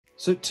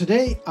So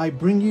today I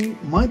bring you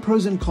my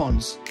pros and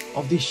cons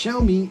of the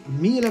Xiaomi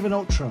Mi 11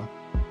 Ultra.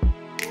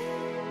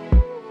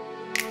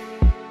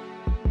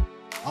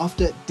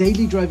 After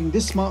daily driving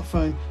this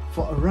smartphone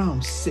for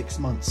around 6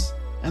 months.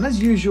 And as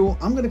usual,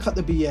 I'm going to cut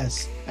the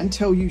BS and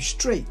tell you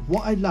straight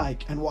what I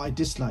like and what I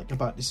dislike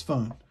about this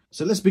phone.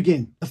 So let's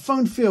begin. The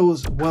phone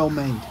feels well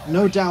made,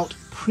 no doubt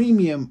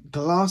premium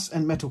glass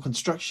and metal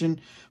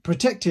construction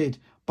protected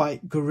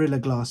by Gorilla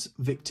Glass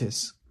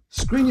Victus.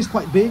 Screen is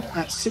quite big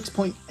at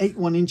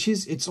 6.81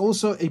 inches. It's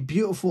also a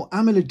beautiful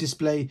AMOLED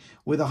display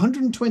with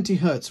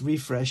 120Hz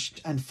refresh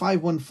and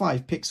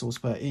 515 pixels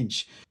per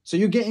inch. So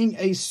you're getting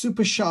a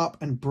super sharp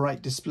and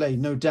bright display,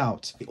 no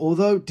doubt.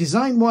 Although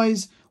design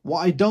wise,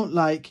 what I don't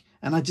like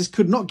and I just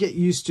could not get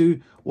used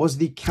to was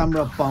the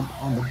camera bump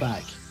on the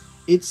back.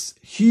 It's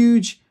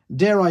huge,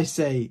 dare I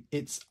say,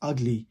 it's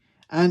ugly.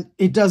 And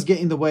it does get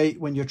in the way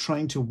when you're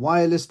trying to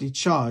wirelessly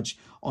charge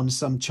on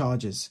some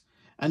chargers.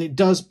 And it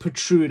does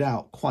protrude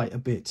out quite a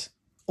bit.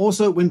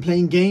 Also, when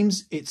playing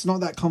games, it's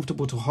not that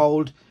comfortable to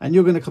hold and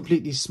you're going to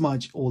completely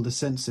smudge all the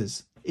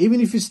sensors.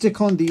 Even if you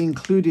stick on the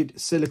included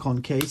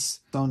silicone case,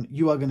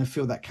 you are going to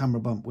feel that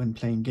camera bump when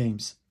playing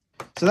games.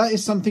 So that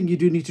is something you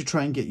do need to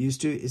try and get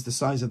used to, is the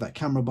size of that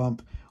camera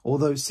bump.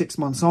 Although 6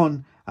 months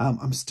on,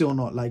 I'm still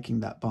not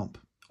liking that bump.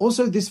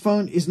 Also, this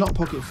phone is not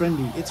pocket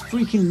friendly. It's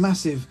freaking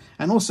massive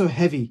and also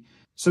heavy.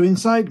 So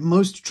inside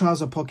most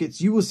trouser pockets,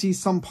 you will see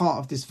some part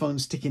of this phone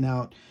sticking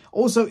out.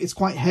 Also, it's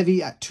quite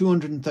heavy at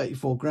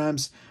 234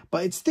 grams,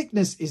 but its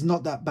thickness is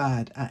not that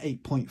bad at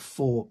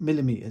 8.4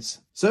 millimeters.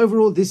 So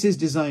overall, this is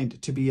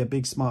designed to be a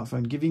big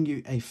smartphone, giving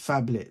you a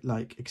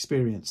phablet-like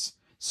experience.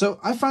 So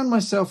I found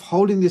myself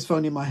holding this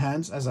phone in my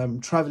hands as I'm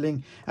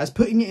traveling, as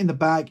putting it in the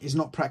bag is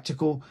not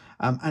practical,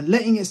 and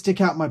letting it stick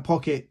out my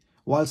pocket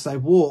whilst I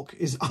walk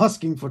is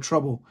asking for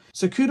trouble.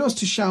 So kudos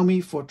to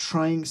Xiaomi for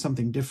trying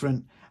something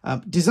different.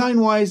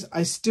 Design-wise,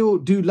 I still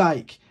do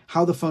like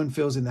how the phone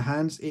feels in the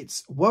hands.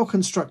 It's well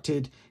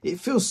constructed, it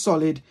feels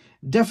solid,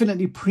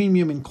 definitely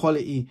premium in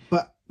quality,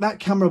 but that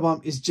camera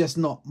bump is just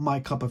not my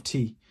cup of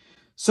tea.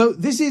 So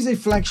this is a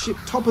flagship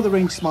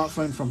top-of-the-range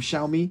smartphone from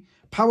Xiaomi,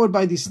 powered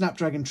by the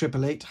Snapdragon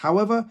 888.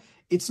 However,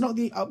 it's not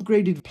the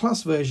upgraded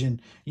Plus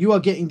version. You are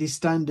getting the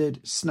standard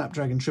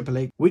Snapdragon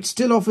 888, which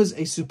still offers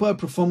a superb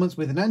performance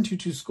with an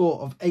Antutu score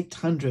of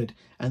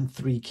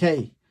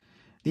 803K.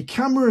 The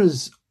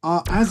cameras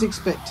are, as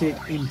expected,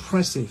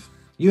 impressive.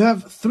 You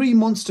have 3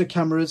 monster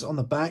cameras on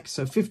the back,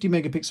 so 50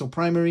 megapixel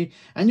primary,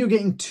 and you're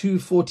getting 2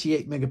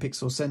 48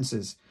 megapixel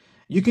sensors.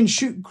 You can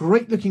shoot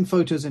great looking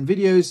photos and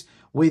videos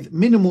with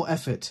minimal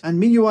effort,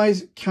 and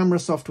MIUI's camera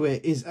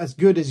software is as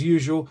good as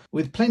usual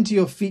with plenty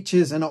of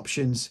features and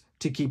options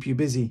to keep you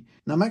busy.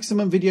 Now,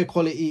 maximum video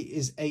quality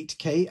is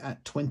 8K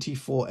at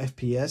 24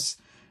 FPS.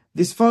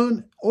 This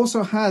phone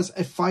also has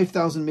a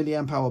 5000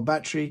 mAh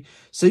battery,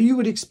 so you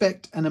would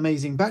expect an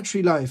amazing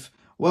battery life.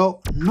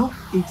 Well, not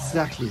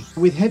exactly.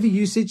 With heavy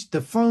usage,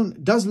 the phone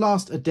does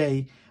last a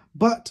day,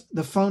 but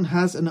the phone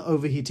has an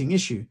overheating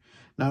issue.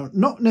 Now,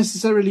 not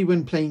necessarily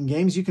when playing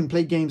games. You can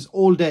play games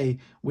all day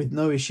with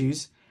no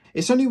issues.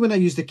 It's only when I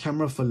use the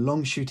camera for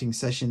long shooting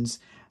sessions,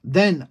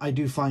 then I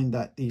do find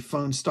that the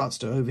phone starts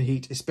to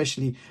overheat,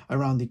 especially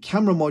around the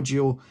camera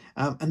module.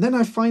 And then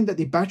I find that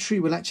the battery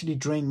will actually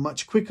drain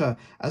much quicker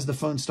as the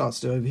phone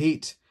starts to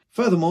overheat.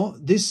 Furthermore,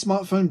 this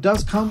smartphone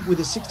does come with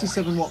a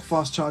 67-watt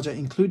fast charger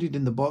included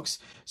in the box,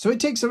 so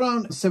it takes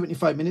around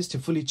 75 minutes to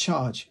fully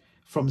charge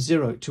from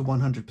 0 to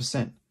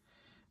 100%.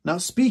 Now,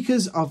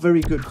 speakers are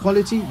very good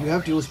quality. You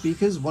have dual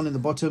speakers, one in the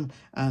bottom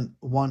and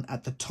one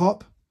at the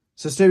top.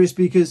 So stereo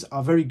speakers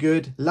are very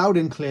good, loud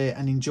and clear,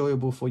 and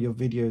enjoyable for your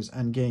videos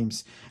and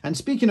games. And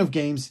speaking of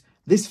games,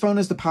 this phone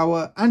has the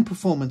power and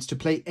performance to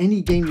play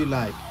any game you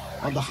like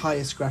on the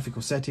highest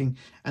graphical setting.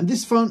 And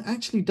this phone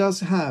actually does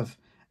have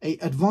an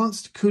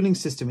advanced cooling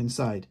system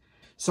inside.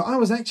 So I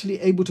was actually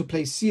able to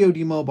play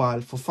COD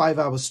Mobile for 5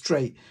 hours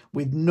straight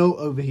with no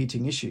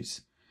overheating issues.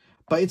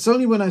 But it's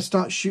only when I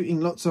start shooting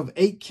lots of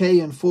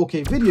 8K and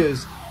 4K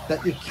videos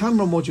that the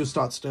camera module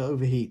starts to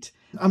overheat.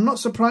 I'm not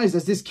surprised,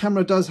 as this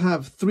camera does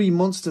have 3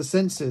 monster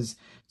sensors.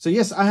 So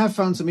yes, I have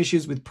found some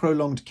issues with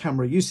prolonged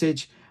camera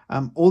usage.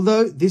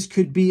 Although this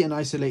could be an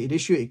isolated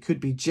issue, it could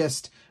be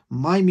just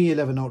my Mi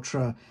 11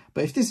 Ultra.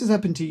 But if this has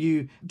happened to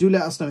you, do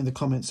let us know in the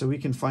comments so we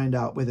can find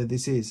out whether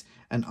this is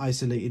an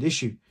isolated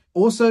issue.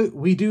 Also,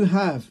 we do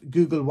have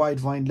Google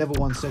Widevine Level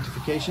 1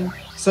 certification,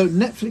 so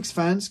Netflix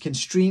fans can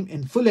stream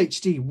in Full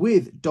HD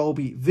with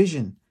Dolby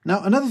Vision.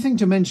 Now, another thing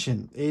to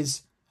mention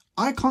is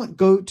I can't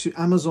go to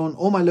Amazon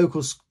or my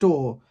local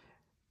store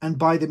and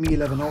buy the Mi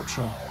 11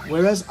 Ultra,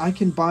 whereas I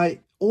can buy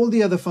all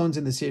the other phones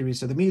in the series.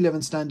 So the Mi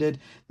 11 Standard,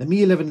 the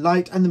Mi 11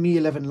 Lite and the Mi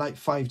 11 Lite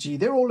 5G,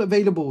 they're all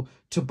available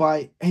to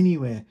buy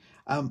anywhere.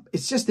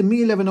 It's just the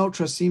Mi 11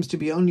 Ultra seems to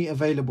be only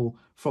available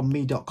from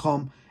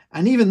mi.com.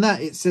 And even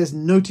that, it says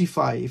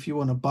notify if you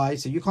want to buy.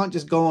 So you can't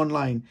just go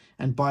online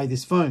and buy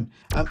this phone.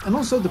 And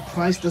also the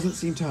price doesn't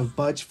seem to have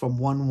budged from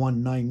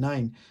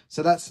 1199.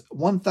 So that's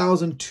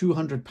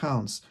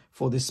 £1,200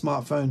 for this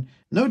smartphone.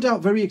 No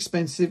doubt very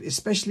expensive,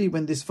 especially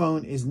when this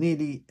phone is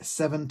nearly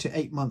 7 to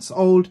 8 months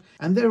old,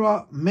 and there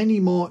are many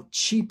more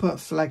cheaper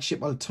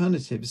flagship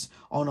alternatives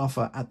on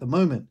offer at the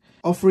moment,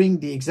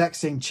 offering the exact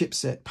same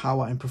chipset,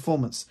 power and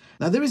performance.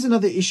 Now there is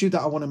another issue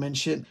that I want to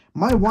mention.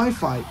 My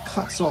Wi-Fi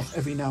cuts off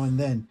every now and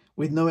then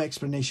with no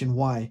explanation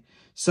why.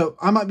 So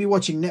I might be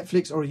watching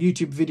Netflix or a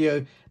YouTube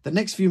video. The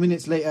next few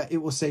minutes later, it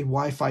will say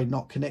Wi-Fi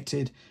not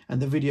connected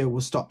and the video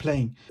will stop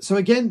playing. So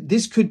again,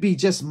 this could be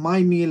just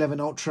my Mi 11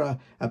 Ultra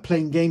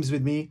playing games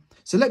with me.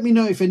 So let me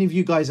know if any of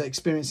you guys are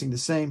experiencing the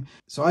same.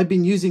 So I've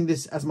been using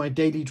this as my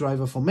daily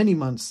driver for many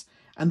months.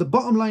 And the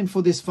bottom line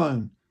for this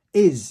phone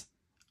is,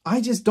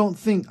 I just don't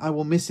think I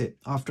will miss it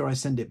after I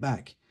send it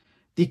back.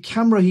 The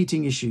camera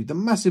heating issue, the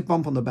massive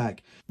bump on the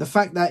back, the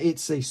fact that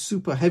it's a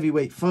super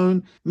heavyweight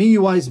phone,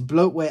 MIUI's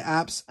bloatware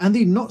apps, and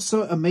the not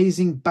so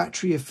amazing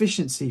battery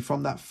efficiency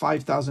from that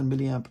 5000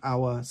 milliamp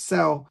hour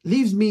cell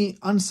leaves me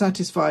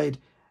unsatisfied,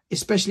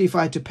 especially if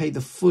I had to pay the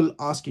full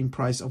asking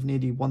price of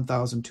nearly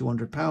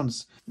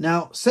 £1,200.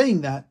 Now,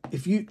 saying that,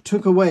 if you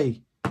took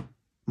away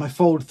my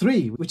Fold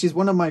 3, which is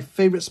one of my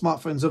favorite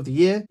smartphones of the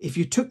year, if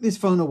you took this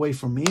phone away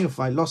from me,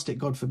 if I lost it,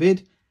 God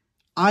forbid,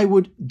 I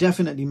would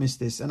definitely miss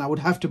this and I would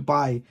have to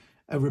buy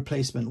a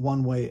replacement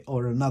one way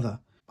or another.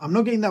 I'm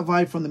not getting that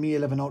vibe from the Mi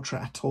 11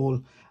 Ultra at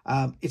all.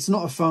 It's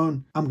not a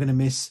phone I'm going to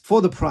miss.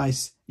 For the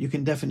price, you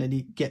can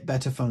definitely get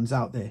better phones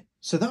out there.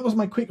 So that was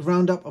my quick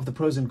roundup of the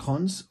pros and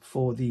cons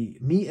for the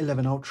Mi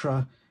 11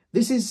 Ultra.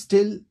 This is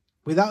still,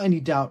 without any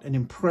doubt, an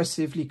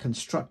impressively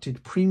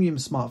constructed premium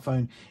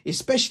smartphone,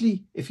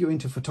 especially if you're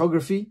into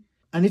photography.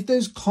 And if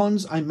those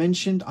cons I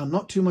mentioned are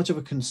not too much of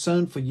a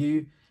concern for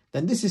you,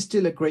 then this is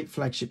still a great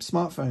flagship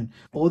smartphone,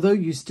 although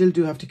you still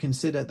do have to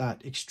consider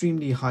that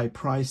extremely high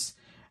price.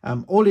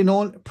 All in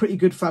all, pretty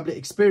good phablet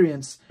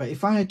experience. But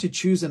if I had to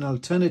choose an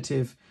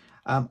alternative,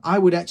 I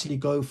would actually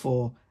go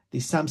for the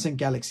Samsung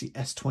Galaxy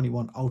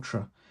S21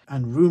 Ultra.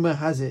 And rumor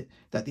has it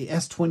that the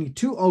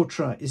S22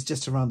 Ultra is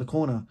just around the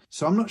corner.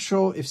 So I'm not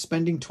sure if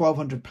spending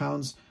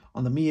 £1,200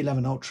 on the Mi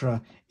 11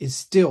 Ultra is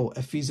still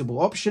a feasible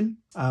option.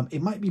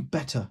 It might be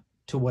better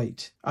to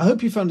wait. I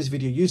hope you found this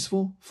video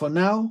useful. For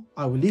now,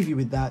 I will leave you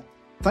with that.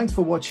 Thanks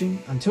for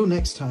watching. Until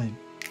next time,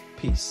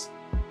 peace.